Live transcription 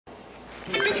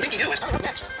Dinky is coming up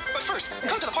next. But first,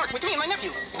 come to the park with me and my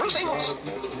nephew, Bruce Amos.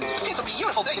 It's a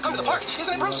beautiful day to come to the park,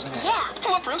 isn't it, Bruce? Yeah.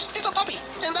 Look, Bruce, it's a puppy.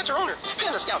 And that's her owner,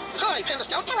 Panda Scout. Hi, Panda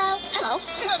Scout. Hello. Hello.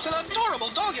 That's an adorable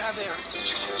dog you have there.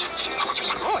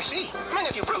 Oh, I see. My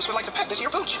nephew Bruce would like to pet this here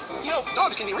pooch. You know,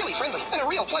 dogs can be really friendly and a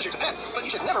real pleasure to pet, but you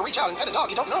should never reach out and pet a dog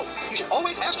you don't know. You should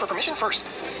always ask for permission first.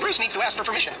 Bruce needs to ask for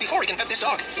permission before he can pet this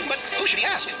dog. But who should he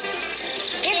ask?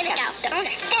 Panda Scout, the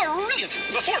owner. Brilliant!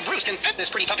 Before Bruce can pet this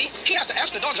pretty puppy, he has to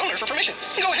ask the dog's owner for permission.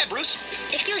 Go ahead, Bruce.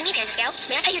 Excuse me, Panda Scout.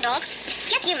 May I pet your dog?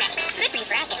 Yes, you may. Good for you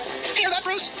for asking. Hear that,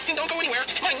 Bruce? Don't go anywhere.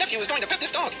 My nephew is going to pet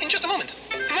this dog in just a moment.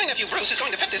 My nephew Bruce is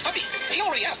going to pet this puppy. He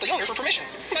already asked the owner for permission,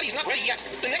 but he's not ready yet.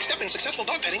 The next step in successful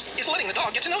dog petting is letting the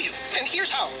dog get to know you. And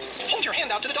here's how. Hold your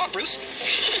hand out to the dog, Bruce.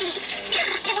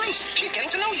 Bruce, she's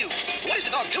getting to know you. What is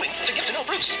the dog doing to get to know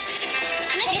Bruce?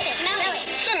 Smelling.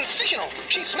 Sensational!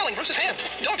 She's smelling Bruce's hand.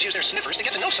 Dogs use their sniffers to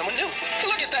get to know someone new.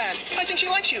 Look at that. I think she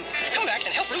likes you. Come back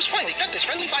and help Bruce finally pet this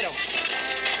friendly Fido.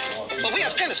 Well, we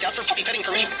asked Panda Scout for puppy petting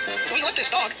permission. We let this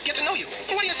dog get to know you.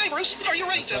 What do you say, Bruce? Are you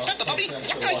ready to pet the puppy?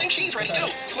 I think she's ready too.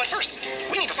 But first,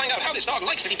 we need to find out how this dog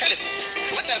likes to be petted.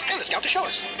 Let's ask Panda Scout to show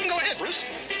us. Go ahead, Bruce.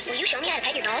 Will you show me how to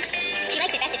pet your dog? She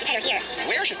likes it best if you pet her here.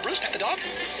 Where should Bruce pet the dog?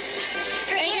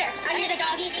 Her ear. Under the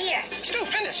doggy's ear.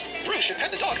 Stupendous! Bruce should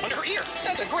pet the dog under her ear.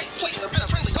 That's a great place to pet a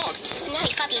friendly dog.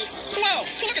 Nice puppy. Wow!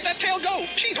 Look at that tail go!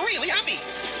 She's really happy!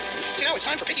 Now it's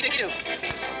time for Dinky Doo.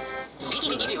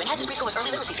 Dinky enhances preschoolers'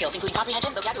 early literacy skills, including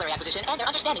comprehension, vocabulary acquisition, and their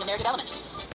understanding of narrative elements.